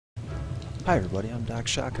Hi everybody, I'm Doc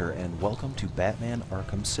Shocker, and welcome to Batman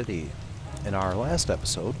Arkham City. In our last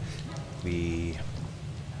episode, we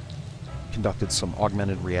conducted some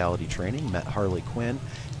augmented reality training, met Harley Quinn,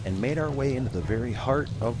 and made our way into the very heart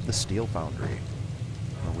of the Steel Foundry.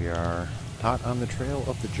 We are hot on the trail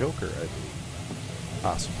of the Joker, I believe.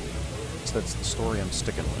 Possibly. So that's the story I'm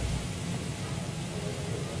sticking with.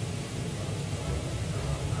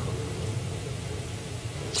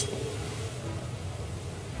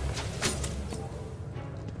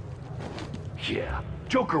 Yeah,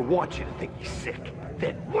 Joker wants you to think he's sick.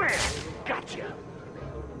 Then wham! Gotcha!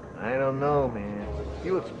 I don't know, man.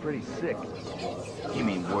 He looks pretty sick. You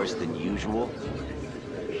mean worse than usual?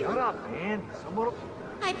 Shut up, man. Someone...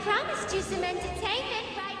 I promised you some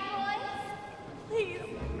entertainment, right, boys? Please,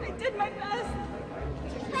 I did my best.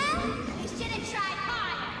 Well, you should have tried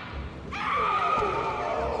harder.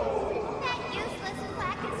 That useless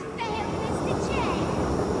quack has failed, Mr. J.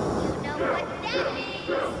 You know what that means.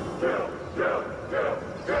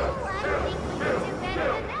 Oh, I think we can do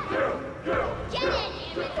better than that. Get in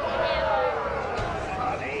here, Mr. Hammer.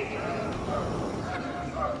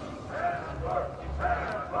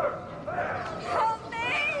 Help me!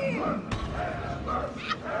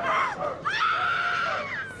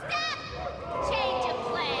 Stop! Change of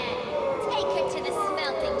plan. Take her to the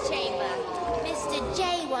smelting chamber. Mr. J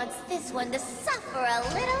wants this one to suffer a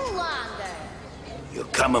little longer. You're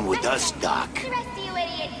coming with us, Doc. The rest of you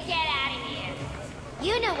idiots, get out of here.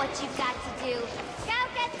 You know what you've got to do. Go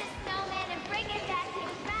get the snowman and bring him back here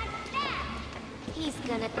right now. He's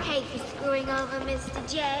gonna pay for screwing over Mr.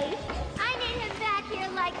 J. I need him back here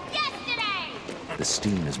like yesterday. The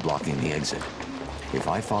steam is blocking the exit. If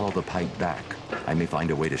I follow the pipe back, I may find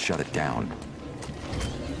a way to shut it down.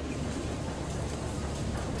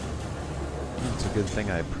 It's a good thing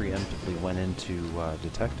I preemptively went into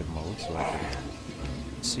detective mode so I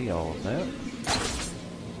could see all of that.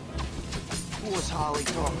 What was Holly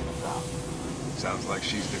talking about? Sounds like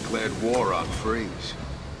she's declared war on Freeze.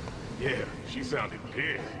 Yeah, she sounded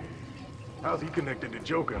pissed. How's he connected to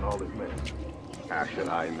Joker and all this mess? How should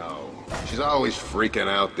I know? She's always freaking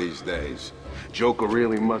out these days. Joker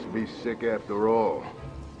really must be sick after all.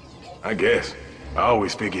 I guess. I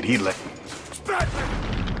always figured he'd let... Ooh,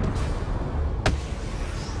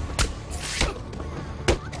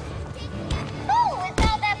 is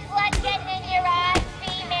all that blood getting in your eyes,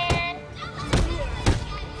 B-Man?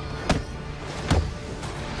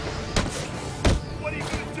 What are you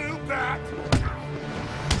gonna do, Bat?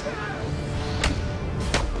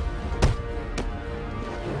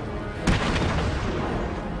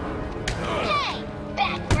 Hey,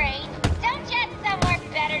 Bat Brain, don't you have somewhere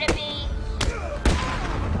better to be?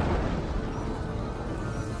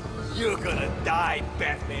 You're gonna die,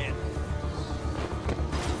 Batman.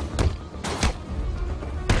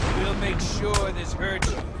 We'll make sure this hurts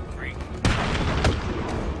you, freak.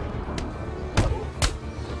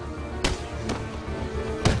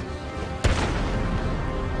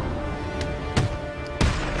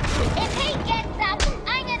 If he gets up,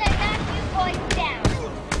 I'm gonna knock you boys down.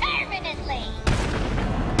 Permanently.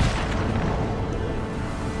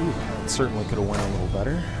 Ooh, that certainly could have went a little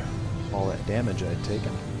better. All that damage I'd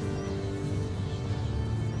taken.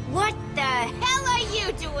 What the hell are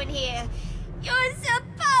you doing here? You're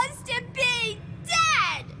supposed to be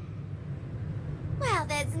dead! Well,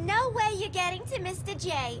 there's no way you're getting to Mr.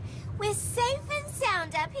 J. We're safe and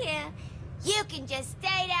sound up here. You can just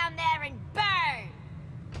stay down there and burn.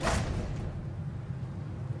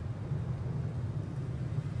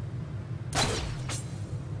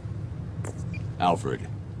 Alfred,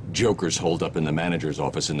 Joker's holed up in the manager's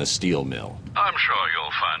office in the steel mill. I'm sure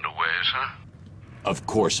you'll find a way, sir. Of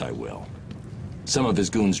course I will. Some of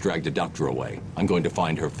his goons dragged a doctor away. I'm going to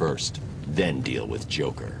find her first, then deal with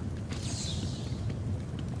Joker.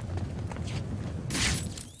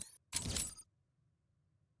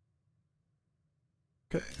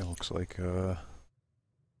 Okay, it looks like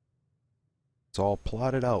it's all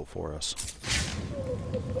plotted out for us.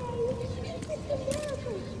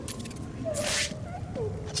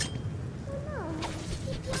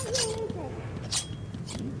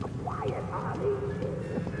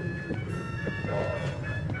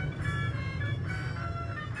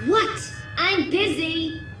 What? I'm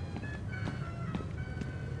busy.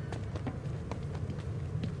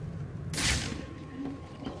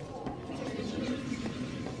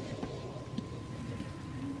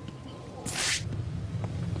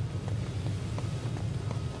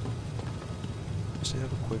 Just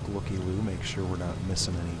have a quick looky-loo, make sure we're not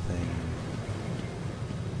missing anything.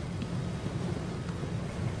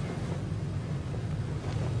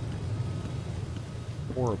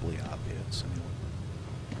 Horribly obvious, anyway.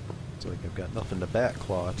 It's like I've got nothing to bat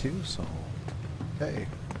claw to, so hey,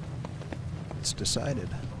 it's decided.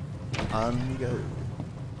 On we go.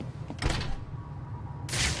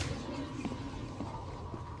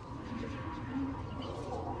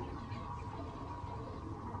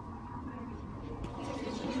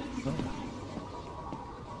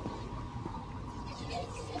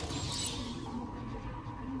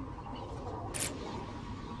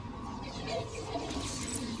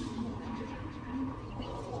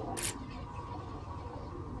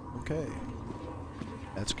 Okay,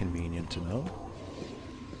 that's convenient to know.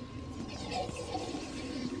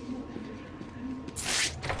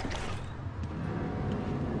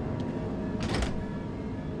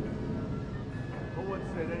 No one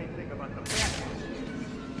said anything about the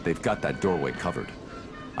Batman. They've got that doorway covered.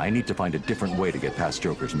 I need to find a different way to get past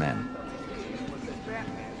Joker's men. But the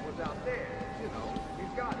Batman was out there. You know,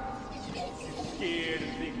 he's got us. You scared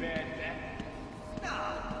of big bad Jack?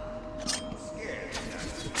 Scared.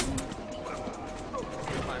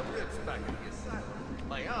 Get my ribs back in the asylum.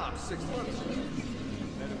 My arm 6 months ago.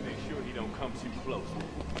 Better make sure he don't come too close.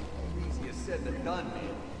 Easier said than done,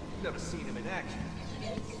 man. Never seen him in action.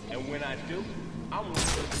 And when I do, I want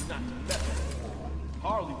him not to mess with him.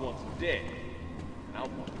 Harley wants him dead. And I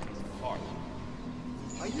want a piece of Harley.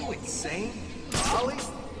 Are you insane? Harley?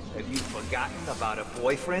 Have you forgotten about her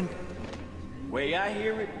boyfriend? Way I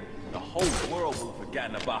hear it, the whole world will have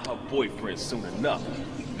forgotten about her boyfriend soon enough.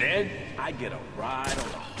 Then I get a ride on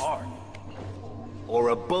the Harley. Or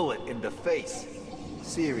a bullet in the face.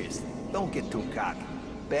 Seriously, don't get too cocky.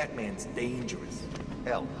 Batman's dangerous.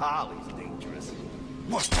 Hell, Harley's dangerous.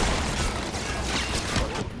 Boy,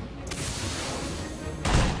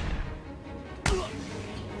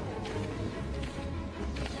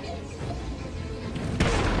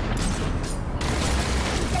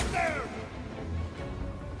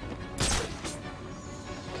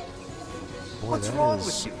 What's that wrong is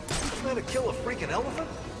with you? You trying to kill a freaking elephant?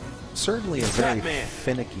 certainly a very Batman.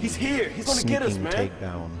 finicky, He's here. He's gonna get us, sneaking man.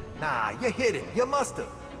 takedown. Nah, you hit him. You must have.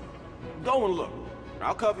 Go and look.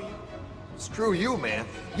 I'll cover you. Screw you, man.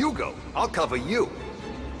 You go. I'll cover you.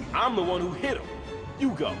 I'm the one who hit him. You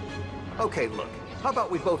go. Okay, look. How about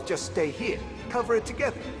we both just stay here? Cover it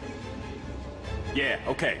together. Yeah,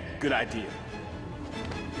 okay. Good idea.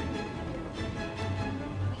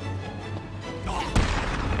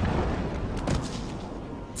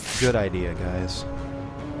 Good idea, guys.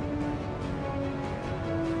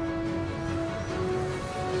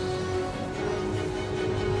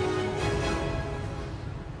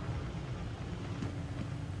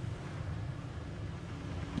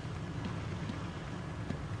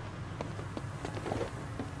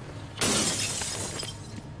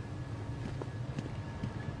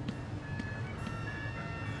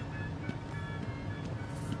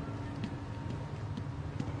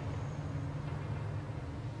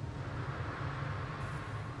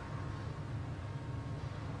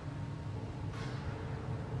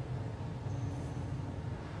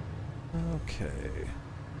 Okay,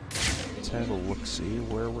 let's have a look-see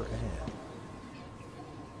where we're at.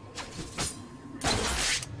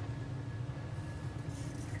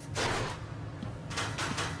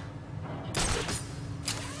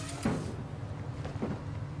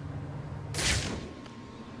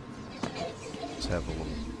 Let's have a little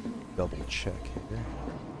double check here.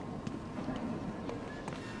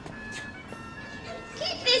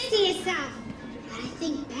 Keep this to yourself. But I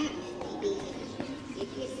think Batman may be here. If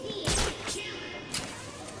you see it, kill him.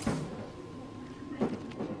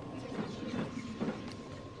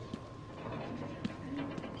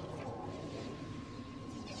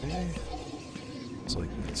 Okay. It's like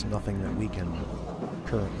it's nothing that we can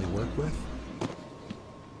currently work with.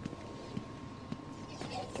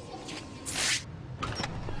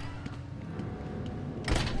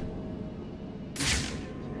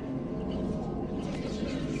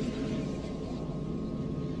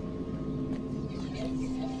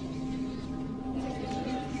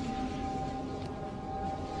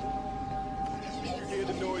 You hear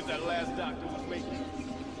the noise that last doctor was making?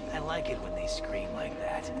 I like it when they scream like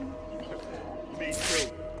that. Me too.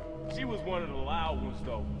 She was one of the loud ones,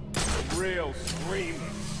 though. A real screamer.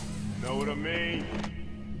 Know what I mean?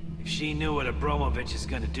 If she knew what Abramovich is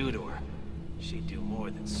gonna do to her, she'd do more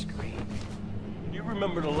than scream. You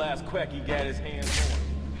remember the last quack he got his hands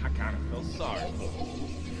on? I kind of felt sorry for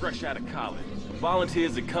him. Fresh out of college.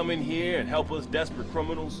 Volunteers to come in here and help us desperate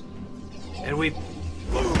criminals. And we...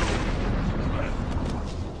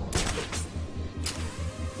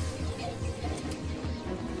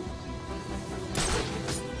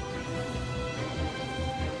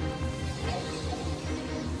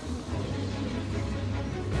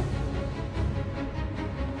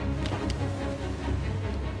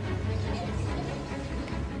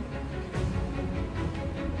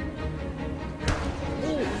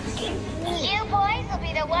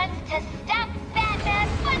 to stop Batman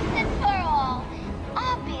once and for all.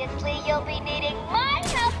 Obviously, you'll be needing my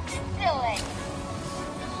help to do it.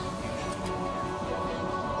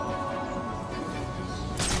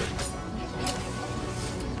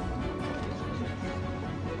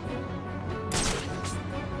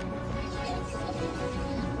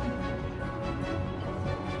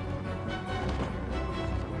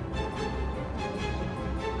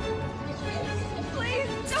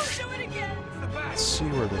 Let's see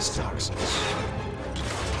where this takes us.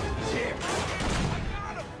 Here. I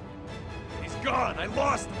got him. He's gone. I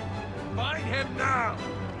lost him. Find him now.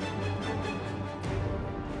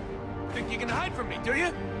 Think you can hide from me, do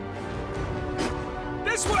you?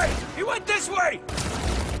 This way! He went this way!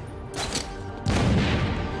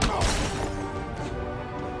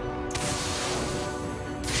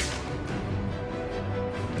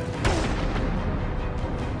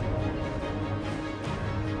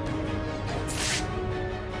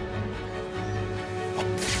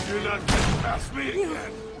 You're not getting past me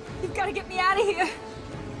again. You've got to get me out of here.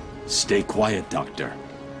 Stay quiet, Doctor.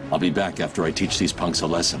 I'll be back after I teach these punks a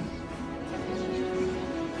lesson.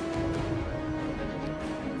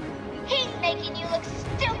 He's making you look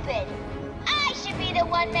stupid. I should be the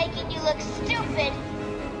one making you look stupid.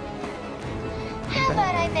 How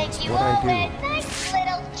about I make you all wear nice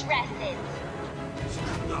little dresses?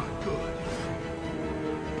 Not good.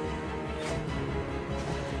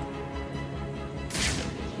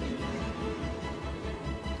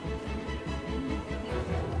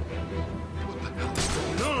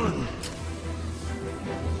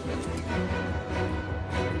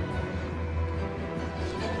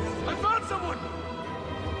 I found someone!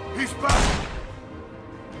 He's back!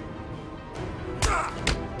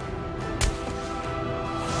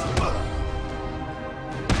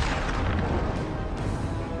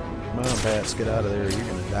 Come on, Bats, get out of there. You're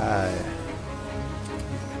gonna die.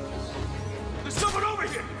 There's someone over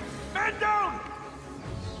here! Man down!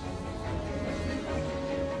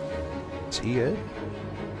 Is he it?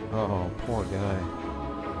 Oh, poor guy.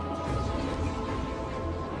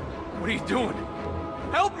 What are you doing?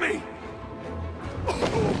 Help me!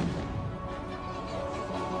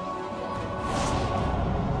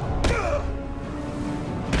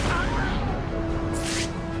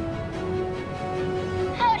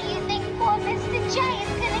 How do you think poor Mr. J is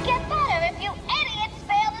gonna get better if you idiots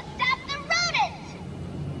fail to stop the rodent?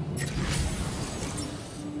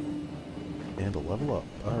 And a level up.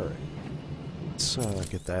 Alright. Let's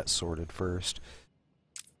get that sorted first.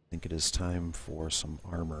 I think it is time for some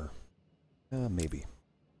armor. Maybe.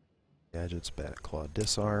 Gadgets, Bat Claw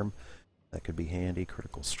Disarm. That could be handy.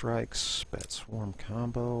 Critical Strikes, Bat Swarm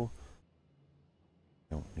Combo.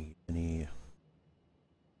 Don't need any of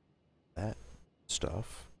that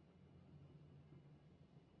stuff.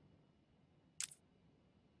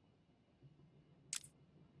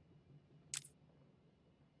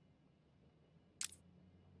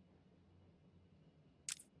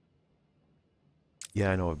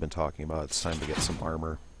 Yeah, I know I've been talking about it's time to get some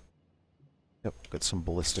armor. Yep, got some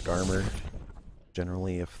ballistic armor.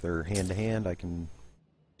 Generally, if they're hand-to-hand, I can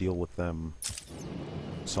deal with them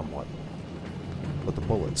somewhat. But the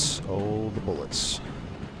bullets, oh, the bullets.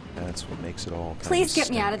 That's what makes it all kind Please of get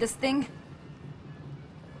me out of this thing.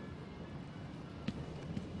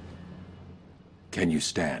 Can you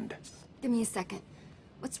stand? Give me a second.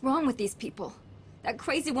 What's wrong with these people? That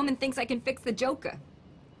crazy woman thinks I can fix the Joker.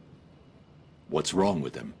 What's wrong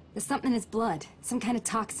with him? There's something in his blood. Some kind of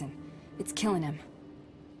toxin. It's killing him.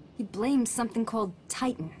 He blames something called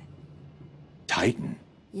Titan. Titan?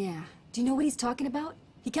 Yeah. Do you know what he's talking about?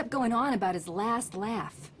 He kept going on about his last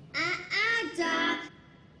laugh. Doc.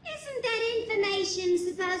 Isn't that information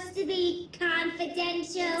supposed to be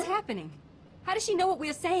confidential? What's happening? How does she know what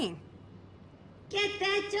we're saying? Get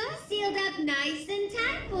that door sealed up nice and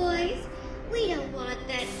tight, boys. We don't want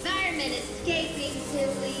that vermin escaping, do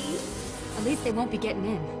we? At least they won't be getting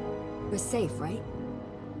in. We're safe, right?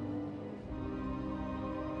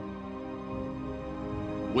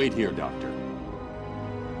 Wait here, Doctor.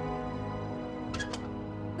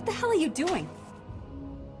 What the hell are you doing?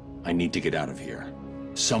 I need to get out of here.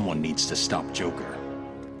 Someone needs to stop Joker.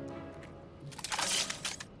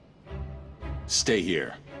 Stay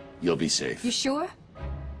here. You'll be safe. You sure?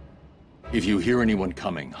 If you hear anyone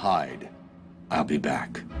coming, hide. I'll be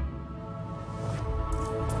back.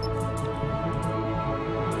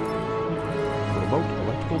 Remote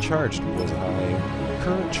electrical charge was high.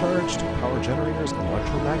 Current charged power generators and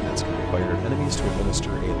electromagnets can be fired at enemies to administer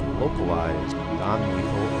a localized,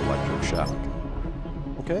 non-lethal electric shock.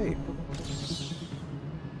 Okay.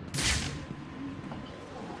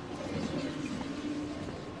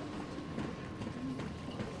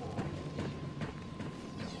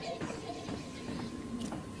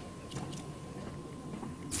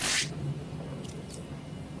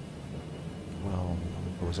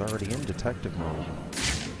 was already in detective mode.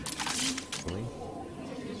 Really?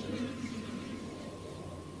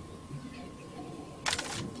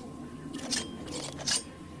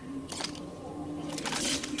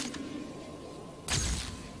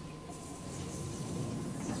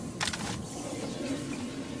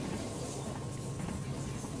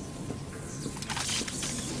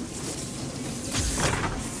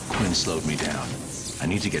 Quinn slowed me down. I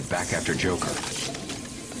need to get back after Joker.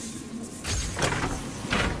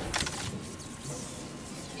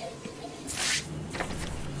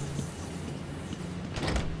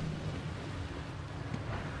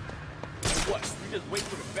 What? You just wait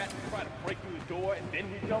for the bat to try to break through the door and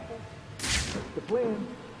then you jump him? The plan?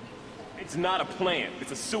 It's not a plan.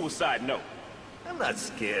 It's a suicide note. I'm not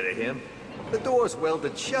scared of him. The door's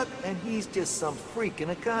welded shut, and he's just some freak in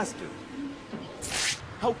a costume.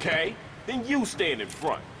 Okay, then you stand in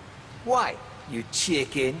front. Why, you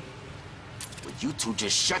chicken? Would you two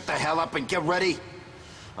just shut the hell up and get ready?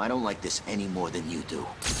 I don't like this any more than you do.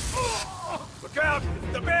 Look out!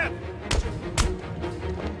 It's the bat!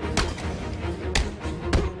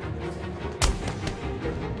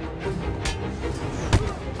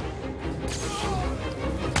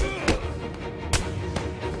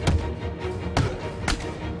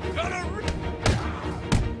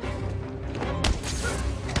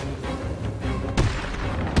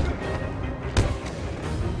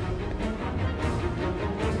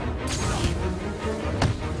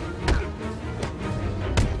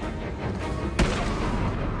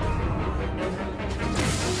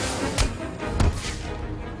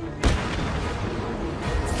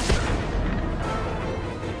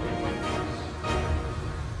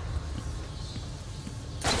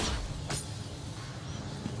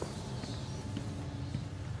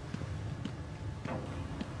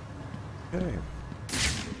 Okay.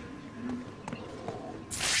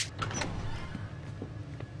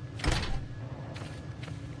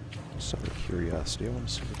 Just out of curiosity, I want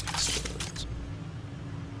to see what this does.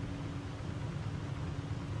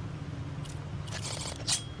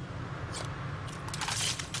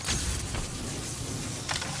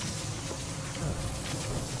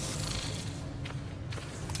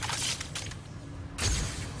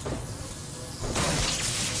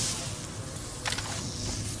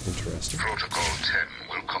 Interesting. Protocol 10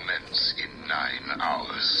 will commence in 9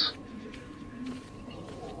 hours.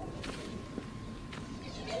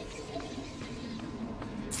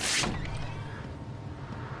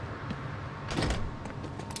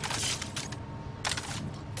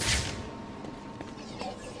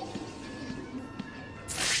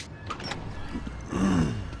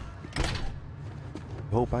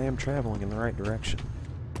 Hope I am traveling in the right direction.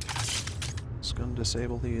 It's gonna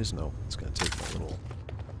disable these? No, it's gonna take my little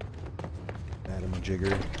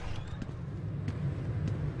jigger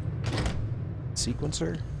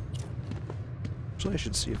sequencer. Actually, I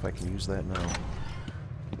should see if I can use that now.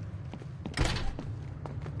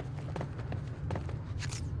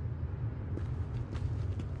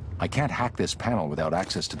 I can't hack this panel without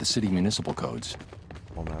access to the city municipal codes.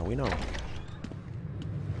 Well, now we know.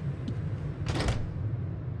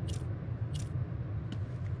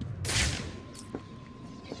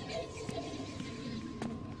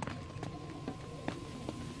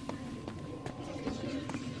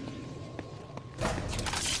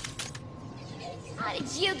 How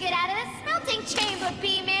did you get out of the smelting chamber,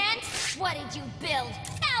 B-Man? What did you build?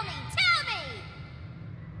 Tell me, tell me!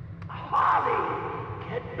 Harley,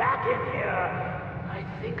 get back in here. I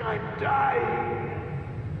think I'm dying.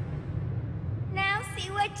 Now see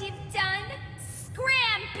what you've done?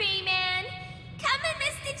 Scram, B-Man! Coming,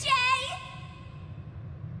 Mr. J!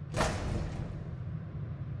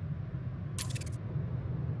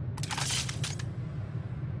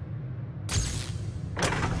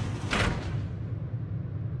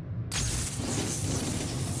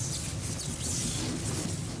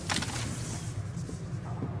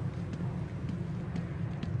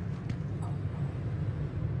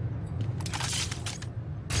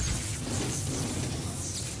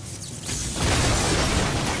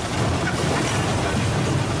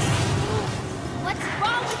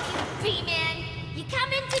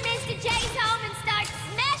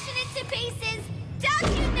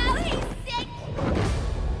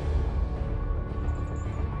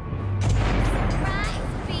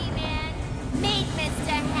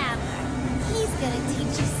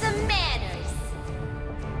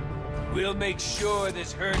 We'll make sure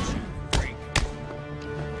this hurts you, freak.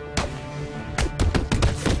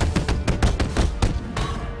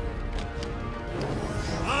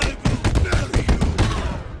 I will bury you!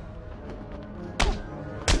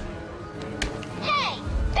 Hey,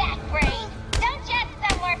 Bat Brain! Don't you have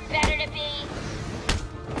somewhere better to be?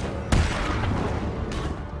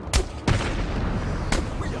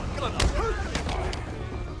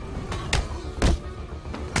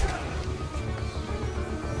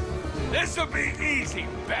 This'll be easy,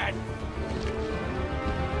 Bat.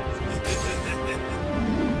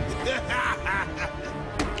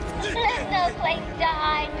 There's no place to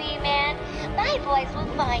hide, B-Man. My boys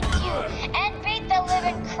will find you and beat the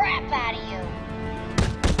living crap out of you.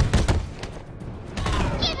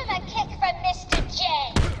 Give him a kick from Mr. J.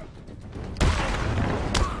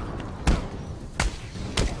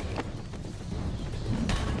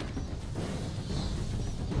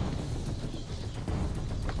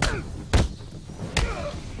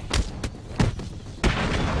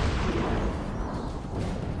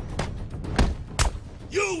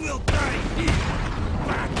 You will die here,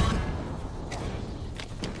 Bat.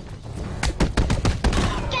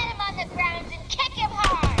 Get him on the ground and kick him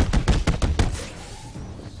hard.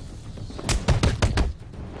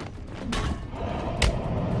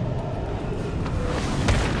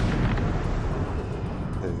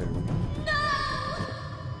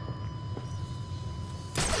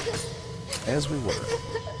 As we were.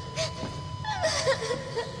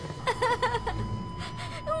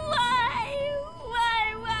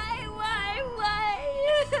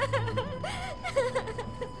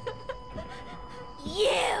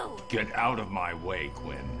 You! Get out of my way,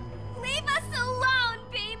 Quinn. Leave us alone,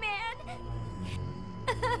 B-Man!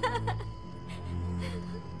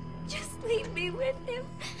 Just leave me with him.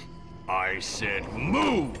 I said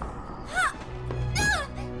move!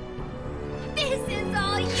 This is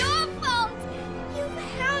all your fault! You've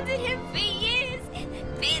hounded him for years,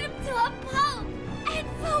 beat him to a pulp, and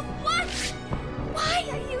for what? Why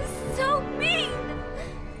are you so mean?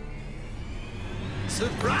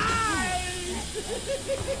 Surprise!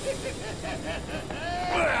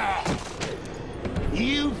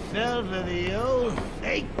 You fell for the old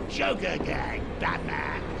fake Joker gang,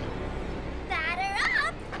 Batman. Batter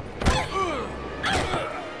up!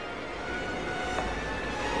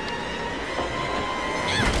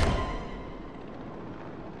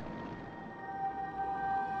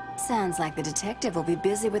 Sounds like the detective will be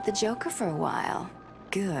busy with the Joker for a while.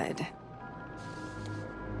 Good.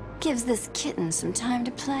 Gives this kitten some time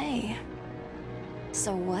to play.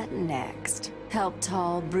 So what next? Help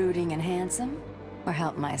tall, brooding, and handsome? Or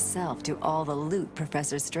help myself to all the loot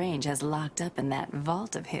Professor Strange has locked up in that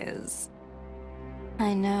vault of his?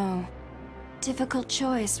 I know. Difficult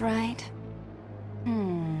choice, right?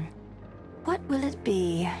 What will it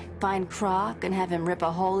be? Find Croc and have him rip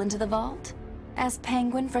a hole into the vault? Ask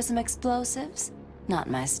Penguin for some explosives? Not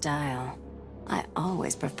my style. I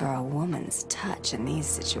always prefer a woman's touch in these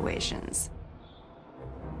situations.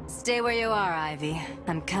 Stay where you are, Ivy.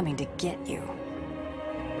 I'm coming to get you.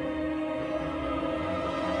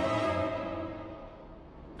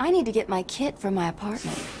 I need to get my kit from my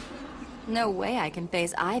apartment. No way I can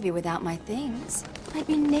face Ivy without my things. I'd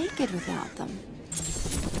be naked without them.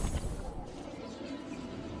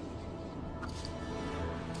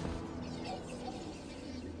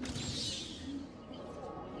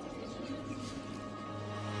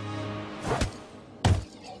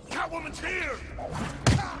 Catwoman's here!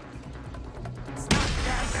 It's not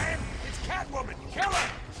Batman, it's Catwoman! Kill her!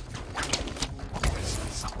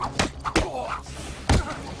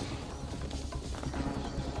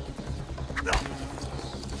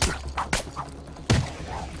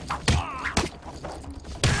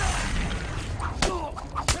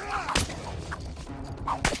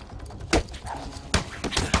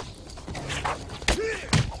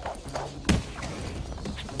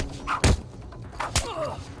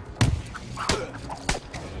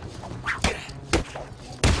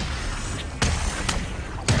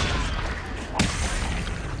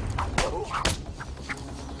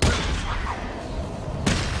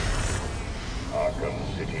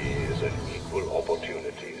 Arkham City is an equal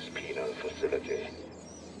opportunities penal facility.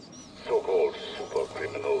 So-called super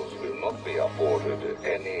criminals will not be afforded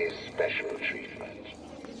any special treatment.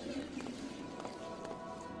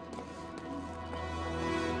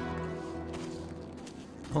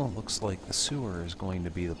 Well, looks like the sewer is going to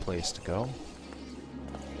be the place to go.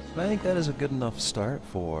 And I think that is a good enough start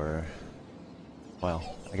for,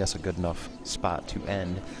 well, I guess a good enough spot to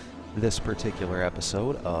end this particular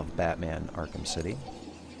episode of Batman Arkham City.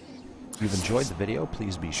 If you've enjoyed the video,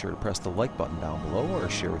 please be sure to press the like button down below, or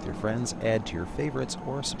share with your friends, add to your favorites,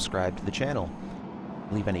 or subscribe to the channel.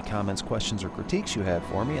 Leave any comments, questions, or critiques you have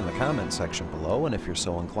for me in the comments section below, and if you're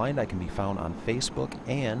so inclined, I can be found on Facebook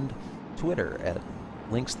and Twitter at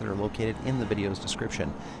links that are located in the video's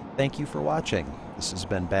description. Thank you for watching. This has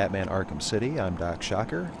been Batman Arkham City. I'm Doc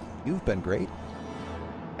Shocker. You've been great.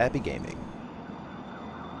 Happy gaming.